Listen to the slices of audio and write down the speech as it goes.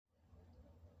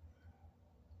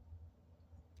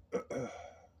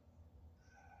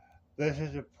This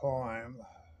is a poem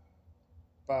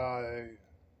by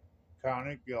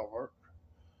Connie Gilbert.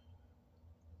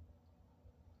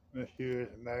 She was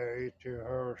married to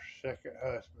her second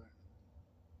husband.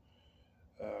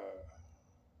 Uh,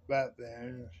 Back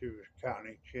then, she was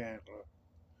Connie Chandler.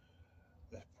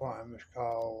 This poem is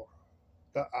called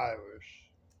The Iris.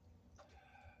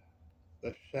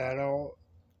 The shadow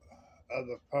of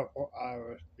the purple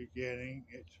iris beginning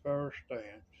its first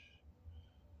dance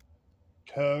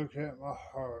tugs at my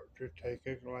heart to take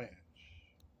a glance.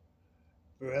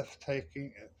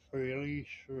 Breathtaking and freely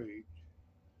sweet,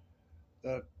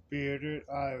 the bearded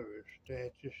iris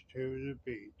dances to the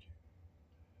beat.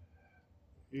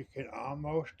 You can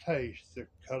almost taste the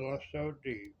color so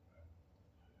deep,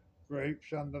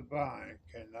 grapes on the vine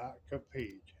cannot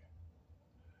compete.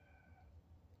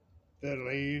 The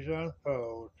leaves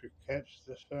unfold to catch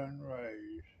the sun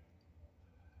rays,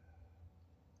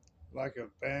 like a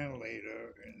band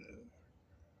leader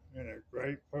in a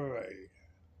great parade.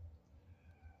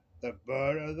 The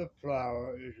bud of the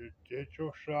flower is a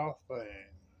gentle soft thing,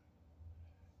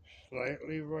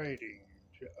 slightly waiting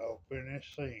to open and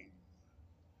sing.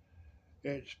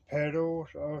 Its petals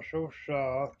are so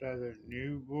soft as a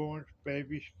newborn's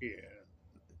baby skin,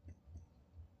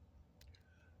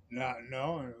 not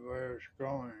knowing where it's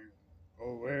going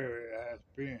or where it has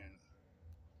been.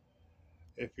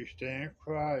 If you stand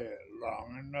quiet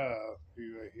long enough,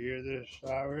 you will hear this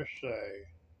iris say,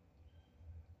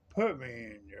 "Put me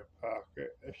in your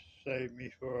pocket and save me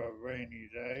for a rainy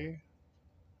day."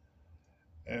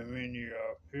 And when you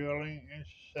are feeling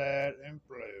sad and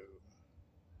blue,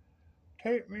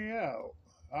 take me out,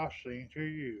 I'll sing to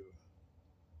you.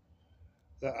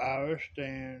 The iris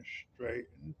stands straight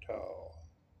and tall,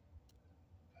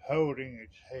 holding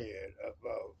its head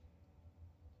above,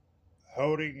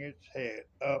 holding its head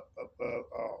up above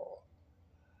all.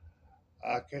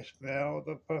 I can smell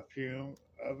the perfume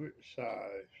of its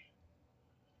sighs,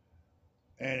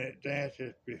 and it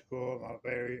dances before my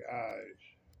very eyes.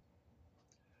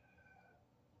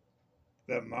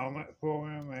 The moment for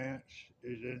romance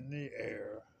is in the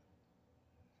air.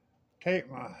 Take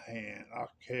my hand,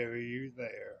 I'll carry you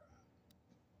there.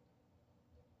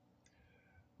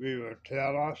 We will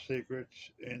tell our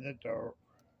secrets in the dark,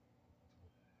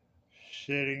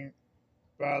 sitting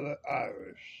by the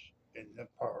iris in the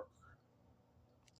park.